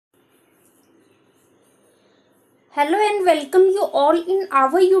Hello and welcome you all in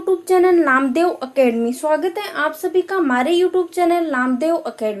our YouTube channel Namdev academy. स्वागत है आप सभी का हमारे यूट्यूब चैनल नामदेव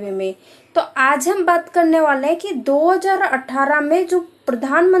अकेडमी में। तो आज हम बात करने वाले हैं कि 2018 में जो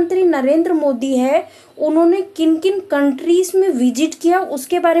प्रधानमंत्री नरेंद्र मोदी है उन्होंने किन किन कंट्रीज में विजिट किया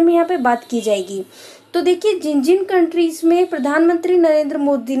उसके बारे में यहाँ पे बात की जाएगी। तो देखिए, जिन जिन कंट्रीज में प्रधानमंत्री नरेंद्र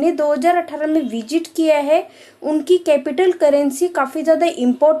मोदी ने 2018 में विजिट किया है उनकी कैपिटल करेंसी काफ़ी ज़्यादा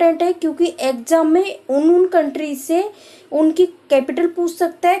इम्पोर्टेंट है, क्योंकि एग्जाम में उन कंट्रीज से उनकी कैपिटल पूछ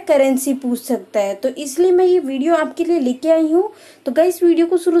सकता है, करेंसी पूछ सकता है। तो इसलिए मैं ये वीडियो आपके लिए लेके आई हूँ। तो गाइस, वीडियो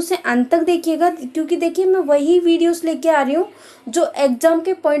को शुरू से अंत तक देखिएगा, क्योंकि देखिए मैं वही वीडियोस लेके आ रही हूँ जो एग्जाम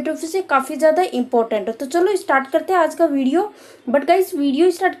के पॉइंट ऑफ व्यू से काफ़ी ज़्यादा इंपॉर्टेंट है। तो चलो स्टार्ट करते हैं आज का video. But guys, video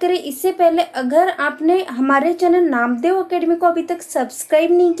start करें इससे पहले अगर आपने हमारे चैनल नामदेव अकेडमी को अभी तक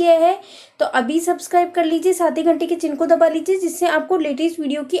सब्सक्राइब नहीं किया है तो अभी सब्सक्राइब कर लीजिए, साथ ही घंटे के चिन्ह को दबा लीजिए, जिससे आपको लेटेस्ट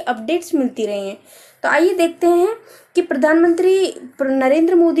वीडियो की अपडेट्स मिलती रहें। तो आइए देखते हैं कि प्रधानमंत्री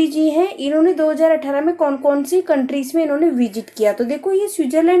नरेंद्र मोदी जी हैं, इन्होंने 2018 में कौन कौन सी कंट्रीज में इन्होंने विजिट किया। तो देखो, ये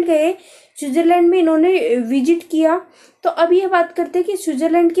स्विट्जरलैंड गए, स्विट्जरलैंड में इन्होंने विजिट किया। तो अब ये बात करते हैं कि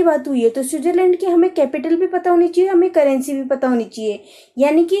स्विट्जरलैंड की बात हुई है तो स्विट्जरलैंड की हमें कैपिटल भी पता होनी चाहिए, हमें करेंसी भी पता होनी चाहिए,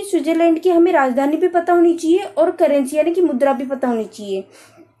 यानी कि स्विट्जरलैंड की हमें राजधानी भी पता होनी चाहिए और करेंसी यानी कि मुद्रा भी पता होनी चाहिए।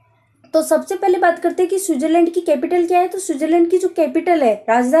 तो सबसे पहले बात करते हैं कि स्विट्जरलैंड की कैपिटल क्या है। तो स्विट्जरलैंड की जो कैपिटल है,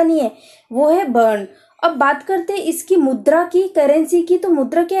 राजधानी है, वो है बर्न। अब बात करते हैं इसकी मुद्रा की, करेंसी की। तो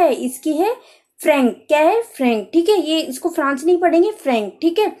मुद्रा क्या है इसकी, है फ्रैंक। क्या है, फ्रैंक। ठीक है, ये इसको फ्रांस नहीं पढ़ेंगे, फ्रैंक।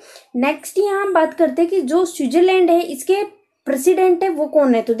 ठीक है, नेक्स्ट यहाँ हम बात करते हैं कि जो स्विट्जरलैंड है इसके प्रेसिडेंट है वो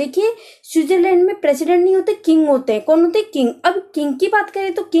कौन है। तो देखिए, स्विट्जरलैंड में प्रेसिडेंट नहीं होते, किंग होते हैं। कौन होते हैं, किंग। अब किंग की बात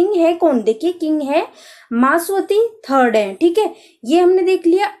करें तो किंग है कौन, देखिए किंग है मासवती थर्ड है। ठीक है, ये हमने देख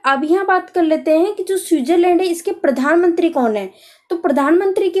लिया। अब यहाँ बात कर लेते हैं कि जो स्विट्जरलैंड है इसके प्रधानमंत्री कौन है। तो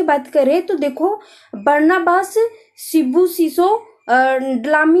प्रधानमंत्री की बात करें तो देखो, बर्नाबास सिबुसिसो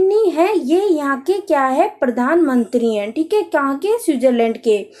ड्लामिनी है, ये यहाँ के क्या है, प्रधानमंत्री हैं। ठीक है, कहाँ के, स्विट्जरलैंड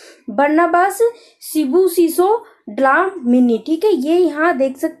के, बर्नाबास सिबुसिसो ड्लामिनी। ठीक है, ये यहाँ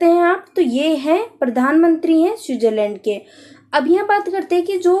देख सकते हैं आप। तो ये हैं प्रधानमंत्री हैं स्विट्जरलैंड के। अब यहाँ बात करते हैं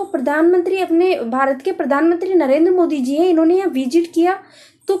कि जो प्रधानमंत्री अपने भारत के प्रधानमंत्री नरेंद्र मोदी जी हैं, इन्होंने यहाँ विजिट किया।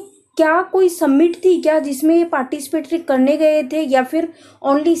 तो क्या कोई समिट थी क्या जिसमें ये पार्टिसिपेट करने गए थे, या फिर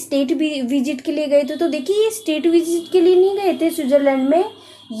ओनली स्टेट विजिट के लिए गए थे। तो देखिए, ये स्टेट विजिट के लिए नहीं गए थे स्विट्जरलैंड में,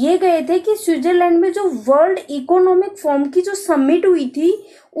 ये गए थे कि स्विट्जरलैंड में जो वर्ल्ड इकोनॉमिक फोरम की जो समिट हुई थी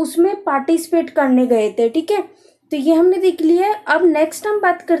उसमें पार्टिसिपेट करने गए थे। ठीक है, तो ये हमने देख लिया है। अब नेक्स्ट हम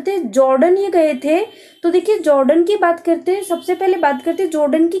बात करते हैं जॉर्डन ये गए थे। तो देखिए, जॉर्डन की बात करते हैं, सबसे पहले बात करते हैं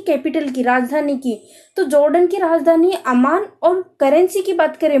जॉर्डन की कैपिटल की, राजधानी की। तो जॉर्डन की राजधानी अमान। और करेंसी की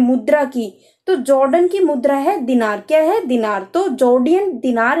बात करें, मुद्रा की, तो जॉर्डन की मुद्रा है दिनार। क्या है, दिनार। तो जॉर्डियन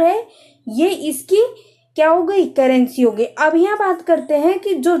दिनार है, ये इसकी क्या हो गई, करेंसी हो गई। अब यहाँ बात करते हैं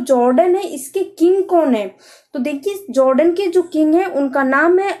कि जो जॉर्डन है इसके किंग कौन है। तो देखिए, जॉर्डन के जो किंग है उनका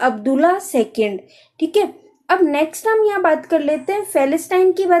नाम है अब्दुल्ला सेकेंड। ठीक है, अब नेक्स्ट हम यहाँ बात कर लेते हैं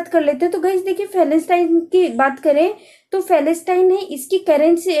पैलेस्टाइन की बात कर लेते हैं। तो गाइस देखिए, पैलेस्टाइन की बात करें तो पैलेस्टाइन है, इसकी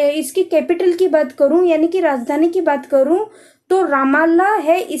करेंसी, इसकी कैपिटल की बात करूं यानी कि राजधानी की बात करूं तो रामाल्ला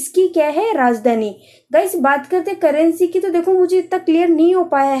है इसकी क्या है, राजधानी। गाइस बात करते हैं करेंसी की, तो देखो मुझे इतना क्लियर नहीं हो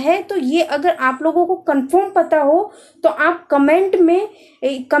पाया है, तो ये अगर आप लोगों को कंफर्म पता हो तो आप कमेंट में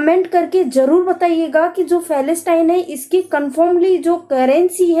कमेंट करके जरूर बताइएगा कि जो पैलेस्टाइन है इसकी कंफर्मली जो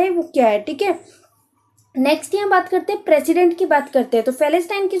करेंसी है वो क्या है। ठीक है, नेक्स्ट यहाँ बात करते हैं प्रेसिडेंट की बात करते हैं। तो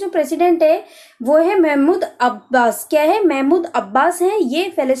पैलेस्टाइन की जो प्रेसिडेंट है वो है महमूद अब्बास। क्या है, महमूद अब्बास है,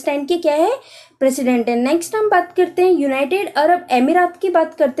 ये पैलेस्टाइन के क्या है, प्रेसिडेंट है। नेक्स्ट हम बात करते हैं यूनाइटेड अरब अमीरात की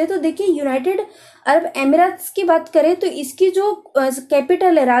बात करते हैं। तो देखिए, यूनाइटेड अरब अमीरात की बात करें तो इसकी जो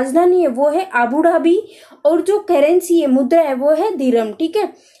कैपिटल है, राजधानी है, वो है अबू धाबी, और जो करेंसी है, मुद्रा है, वो है दिरहम। ठीक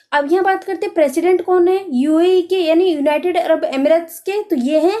है, अब यहाँ बात करते हैं प्रेसिडेंट कौन है, यूएई के यानी यूनाइटेड अरब अमीरात्स के, तो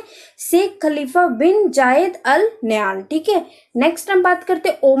ये हैं शेख खलीफा बिन जायद अल नयान। ठीक है, नेक्स्ट हम बात करते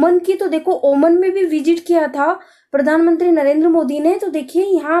हैं ओमन की। तो देखो, ओमन में भी विजिट किया था प्रधानमंत्री नरेंद्र मोदी ने। तो देखिए,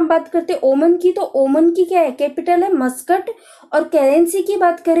 यहाँ हम बात करते हैं ओमन की। तो ओमन की क्या है, कैपिटल है मस्कट। और करेंसी की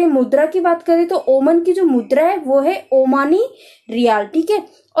बात करें, मुद्रा की बात करें तो ओमन की जो मुद्रा है वो है ओमानी रियाल। ठीक है,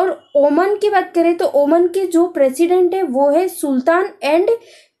 और ओमन की बात करें तो ओमन के जो प्रेसिडेंट है वो है सुल्तान एंड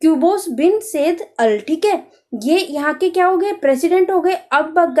क्यूबोस बिन सैद अल। ठीक है, ये यहाँ के क्या हो गए, प्रेसिडेंट हो गए।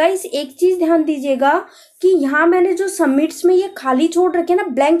 अब गाइस एक चीज ध्यान दीजिएगा कि यहाँ मैंने जो समिट्स में ये खाली छोड़ रखे हैं ना,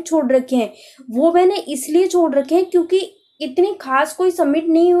 ब्लैंक छोड़ रखे हैं, वो मैंने इसलिए छोड़ रखे हैं क्योंकि इतनी खास कोई समिट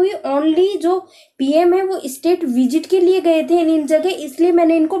नहीं हुई, ओनली जो पीएम है वो स्टेट विजिट के लिए गए थे इन जगह, इसलिए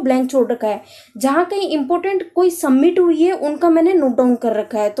मैंने इनको ब्लैंक छोड़ रखा है। जहाँ कहीं इंपॉर्टेंट कोई समिट हुई है उनका मैंने नोट डाउन कर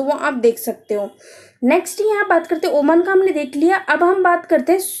रखा है, तो वो आप देख सकते हो। नेक्स्ट यहाँ बात करते हैं, ओमान का हमने देख लिया। अब हम बात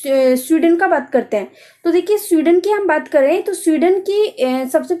करते हैं स्वीडन का बात करते हैं। तो देखिए स्वीडन की हम बात करें तो स्वीडन की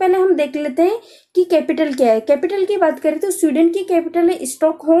सबसे पहले हम देख लेते हैं कि कैपिटल क्या है। कैपिटल की बात करें तो स्वीडन की कैपिटल है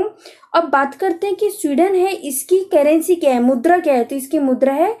स्टॉकहोम। अब बात करते हैं कि स्वीडन है, इसकी करेंसी क्या है, मुद्रा क्या है, तो इसकी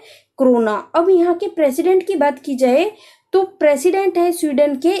मुद्रा है क्रोना। अब यहाँ के प्रेसिडेंट की बात की जाए तो प्रेसिडेंट है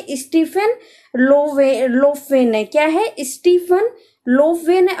स्वीडन के स्टीफन लोफवेन है। क्या है? स्टीफन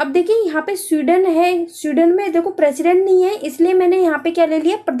लोफवेन है। अब देखिए यहाँ पे स्वीडन है, स्वीडन में देखो प्रेसिडेंट नहीं है, इसलिए मैंने यहाँ पे क्या ले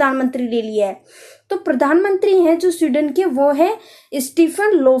लिया, प्रधानमंत्री ले लिया है। तो प्रधानमंत्री हैं जो स्वीडन के वो है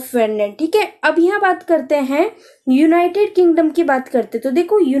स्टीफन लोफवेन। ठीक है। अब यहाँ बात करते हैं यूनाइटेड किंगडम की बात करते हैं। तो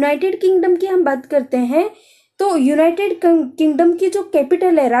देखो यूनाइटेड किंगडम की हम बात करते हैं तो यूनाइटेड किंगडम की जो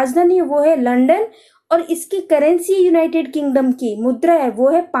कैपिटल है, राजधानी है, वो है लंदन। और इसकी करेंसी यूनाइटेड किंगडम की मुद्रा है वो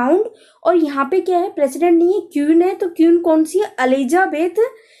है पाउंड। और यहाँ पे क्या है, प्रेसिडेंट नहीं है, क्वीन है। तो क्वीन कौन सी है? Elizabeth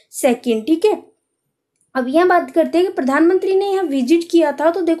second. ठीक है। अब यहाँ बात करते हैं कि प्रधानमंत्री ने यहाँ विजिट किया था।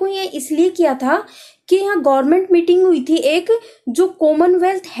 तो देखो ये इसलिए किया था कि यहाँ गवर्नमेंट मीटिंग हुई थी, एक जो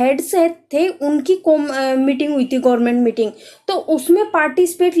कॉमनवेल्थ हेड्स थे उनकी मीटिंग हुई थी, गवर्नमेंट मीटिंग। तो उसमें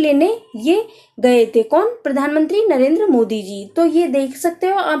पार्टिसिपेट लेने ये गए थे। कौन? प्रधानमंत्री नरेंद्र मोदी जी। तो ये देख सकते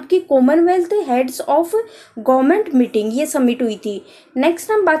हो आपकी Commonwealth heads of government meeting, ये समिट हुई थी।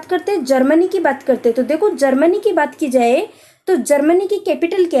 नेक्स्ट हम बात करते हैं जर्मनी की बात करते हैं। तो देखो जर्मनी की बात की जाए तो जर्मनी की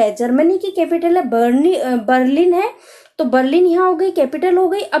कैपिटल क्या है? जर्मनी की कैपिटल है बर्लिन है। तो बर्लिन यहाँ हो गई, कैपिटल हो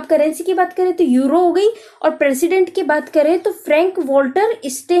गई। अब करेंसी की बात करें तो यूरो हो गई। और प्रेसिडेंट की बात करें तो फ्रैंक वॉल्टर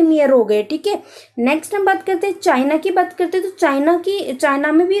स्टेमियर हो गए। ठीक है। नेक्स्ट हम बात करते हैं चाइना की बात करते हैं। तो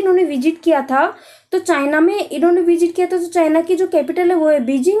चाइना में भी इन्होंने विजिट किया था। तो चाइना में इन्होंने विजिट किया था। तो चाइना की जो कैपिटल है वो है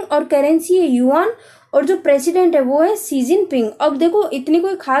बीजिंग और करेंसी है युआन। और जो प्रेसिडेंट है वो है शी जिनपिंग। अब देखो इतनी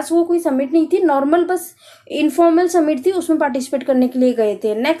कोई खास वो कोई समिट नहीं थी, नॉर्मल बस इनफॉर्मल समिट थी, उसमें पार्टिसिपेट करने के लिए गए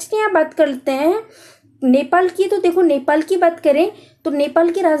थे। नेक्स्ट यहाँ बात करते हैं नेपाल की। तो देखो नेपाल की बात करें तो नेपाल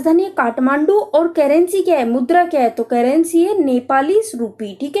की राजधानी है काठमांडू। और करेंसी क्या है, मुद्रा क्या है? तो करेंसी है नेपाली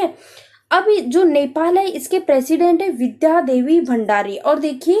रूपी। ठीक है। अब जो नेपाल है इसके प्रेसिडेंट है विद्या देवी भंडारी। और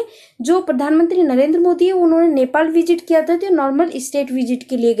देखिए जो प्रधानमंत्री नरेंद्र मोदी है उन्होंने नेपाल विजिट किया था, तो नॉर्मल स्टेट विजिट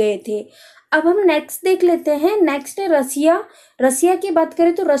के लिए गए थे। अब हम नेक्स्ट देख लेते हैं। नेक्स्ट है रसिया। रसिया की बात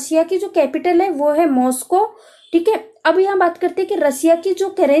करें तो रसिया की जो कैपिटल है वो है मॉस्को। ठीक है। अब यहाँ बात करते हैं कि रसिया की जो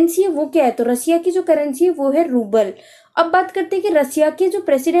करेंसी है वो क्या है? तो रसिया की जो करेंसी है वो है रूबल। अब बात करते हैं कि रसिया के जो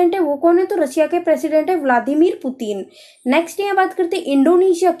प्रेसिडेंट है वो कौन है? तो रसिया के प्रेसिडेंट है व्लादिमीर पुतिन। नेक्स्ट यहाँ बात करते हैं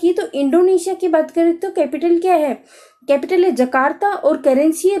इंडोनेशिया की। तो इंडोनेशिया की बात करें तो कैपिटल क्या है? कैपिटल है जकार्ता और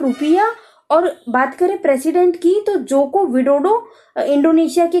करेंसी है रुपया। और बात करें प्रेसिडेंट की तो जोको विडोडो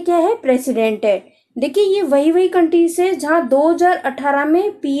इंडोनेशिया के क्या है? प्रेसिडेंट है। देखिए ये वही कंट्रीज है जहां 2018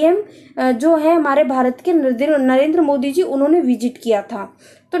 में पीएम जो है हमारे भारत के नरेंद्र मोदी जी उन्होंने विजिट किया था।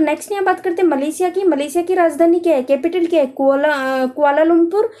 तो नेक्स्ट यहाँ बात करते हैं मलेशिया की। मलेशिया की राजधानी क्या है? कैपिटल क्या है?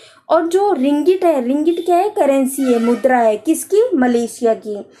 कुआलालंपुर। और जो रिंगिट है, रिंगिट क्या है? करेंसी है, मुद्रा है, किसकी? मलेशिया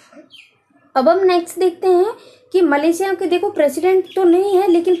की। अब हम नेक्स्ट देखते हैं कि मलेशिया के देखो प्रेसिडेंट तो नहीं है,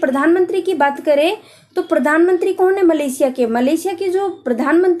 लेकिन प्रधानमंत्री की बात करें तो प्रधानमंत्री कौन है मलेशिया के? मलेशिया के जो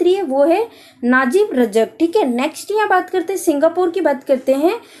प्रधानमंत्री है वो है नाजिब रजक। ठीक है। नेक्स्ट यहाँ बात करते हैं सिंगापुर की बात करते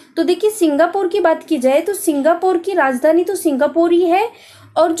हैं। तो देखिए सिंगापुर की बात की जाए तो सिंगापुर की राजधानी तो सिंगापुर ही है।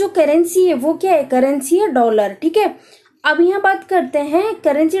 और जो करेंसी है वो क्या है? करेंसी है डॉलर। ठीक है। अब यहाँ बात करते हैं,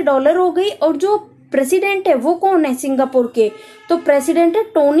 करेंसी डॉलर हो गई। और जो प्रेसिडेंट है वो कौन है सिंगापुर के? तो प्रेसिडेंट है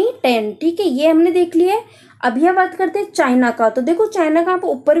टोनी टेन। ठीक है, ये हमने देख लिया है। अब यह बात करते हैं चाइना का। तो देखो चाइना का आप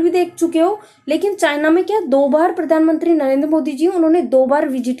ऊपर भी देख चुके हो, लेकिन चाइना में क्या 2 बार प्रधानमंत्री नरेंद्र मोदी जी उन्होंने 2 बार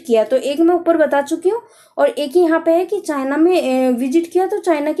विजिट किया। तो एक मैं ऊपर बता चुकी हूँ और एक ही यहाँ पे है कि चाइना में विजिट किया। तो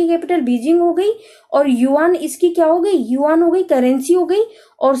चाइना की कैपिटल बीजिंग हो गई और युआन इसकी क्या हो गई? युआन हो गई, करेंसी हो गई।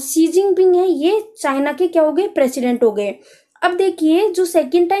 और शी जिनपिंग है ये चाइना के क्या हो गए? प्रेसिडेंट हो गए। अब देखिए जो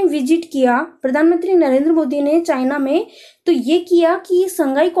सेकेंड टाइम विजिट किया प्रधानमंत्री नरेंद्र मोदी ने चाइना में, तो ये किया कि ये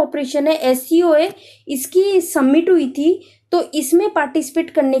संघाई कोऑपरेशन है, एससीओ है, इसकी समिट हुई थी। तो इसमें पार्टिसिपेट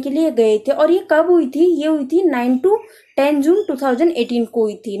करने के लिए गए थे। और ये कब हुई थी? ये हुई थी 9 to 10 जून 2018 को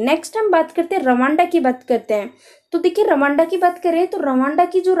हुई थी। नेक्स्ट हम बात करते हैं रवांडा की बात करते हैं। तो देखिए रवांडा की बात करें तो रवांडा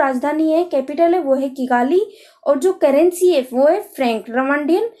की जो राजधानी है, कैपिटल है वो है किगाली। और जो करेंसी है वो है फ्रैंक,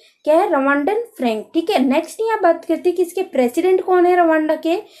 रवांडियन क्या है? Rwandan Frank. ठीक है। नेक्स्ट यहाँ बात करते हैं कि इसके प्रेसिडेंट कौन है रवांडा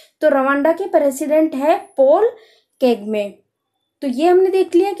के? तो रवांडा के प्रेसिडेंट है पॉल कैगमे। तो ये हमने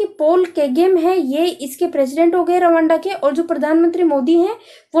देख लिया कि पॉल कैगमे है, ये इसके प्रेसिडेंट हो गए रवांडा के। और जो प्रधानमंत्री मोदी हैं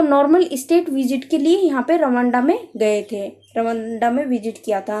वो नॉर्मल स्टेट विजिट के लिए यहाँ पे रवांडा में गए थे, रवांडा में विजिट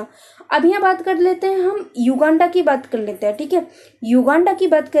किया था। अब यहाँ बात कर लेते हैं हम युगांडा की बात कर लेते हैं। ठीक है। युगांडा की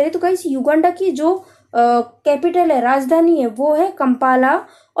बात करें तो गाइस युगांडा की जो कैपिटल है, राजधानी है, वो है कंपाला।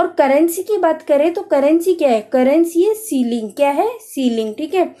 और करेंसी की बात करें तो करेंसी क्या है, करेंसी है सीलिंग, क्या है, सीलिंग,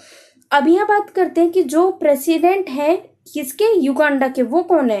 ठीक है। अब यहाँ बात करते हैं कि जो प्रेसिडेंट है किसके, युगांडा के, वो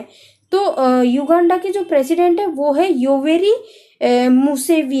कौन है। तो युगांडा के जो प्रेसिडेंट है वो है योवेरी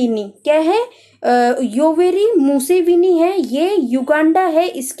मुसेविनी, क्या है, योवेरी मुसेविनी है, ये युगांडा है,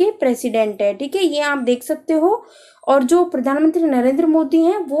 इसके प्रेसिडेंट है, ठीक है, ये आप देख सकते हो। और जो प्रधानमंत्री नरेंद्र मोदी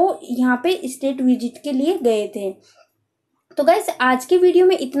हैं वो यहाँ पे स्टेट विजिट के लिए गए थे। तो गाइस आज के वीडियो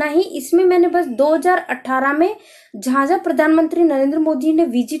में इतना ही। इसमें मैंने बस 2018 में जहाँ जहाँ प्रधानमंत्री नरेंद्र मोदी ने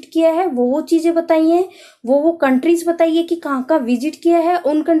विजिट किया है वो चीजें बताई हैं, वो कंट्रीज बताई है कि कहाँ कहाँ विजिट किया है,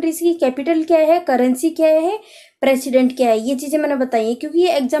 उन कंट्रीज की कैपिटल क्या है, करेंसी क्या है, प्रेसिडेंट क्या है, ये चीजें मैंने बताई है, क्योंकि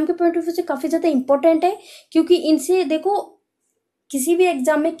ये एग्जाम के पॉइंट ऑफ व्यू से काफी ज्यादा इंपॉर्टेंट है। क्योंकि इनसे देखो किसी भी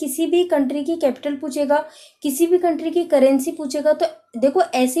एग्जाम में किसी भी कंट्री की कैपिटल पूछेगा, किसी भी कंट्री की करेंसी पूछेगा, तो देखो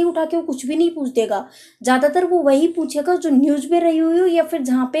ऐसे ही उठा के वो कुछ भी नहीं पूछ देगा। ज्यादातर वो वही पूछेगा जो न्यूज में रही हुई हो, या फिर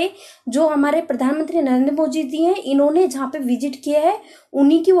जहाँ पे जो हमारे प्रधानमंत्री नरेंद्र मोदी जी हैं इन्होंने जहाँ पे विजिट किया है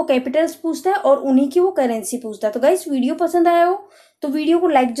उन्हीं की वो कैपिटल्स पूछता है और उन्हीं की वो करेंसी पूछता है। तो गाइस वीडियो पसंद आया हो तो वीडियो को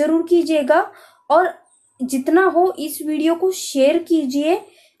लाइक जरूर कीजिएगा, और जितना हो इस वीडियो को शेयर कीजिए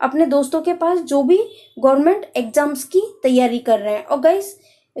अपने दोस्तों के पास जो भी गवर्नमेंट एग्जाम्स की तैयारी कर रहे हैं। और गाइस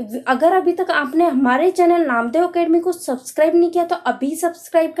अगर अभी तक आपने हमारे चैनल नामदेव एकेडमी को सब्सक्राइब नहीं किया तो अभी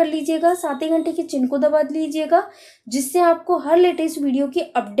सब्सक्राइब कर लीजिएगा, साथ ही घंटे के चिन्ह को दबा लीजिएगा, जिससे आपको हर लेटेस्ट वीडियो की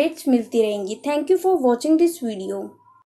अपडेट्स मिलती रहेंगी। Thank you for watching this video.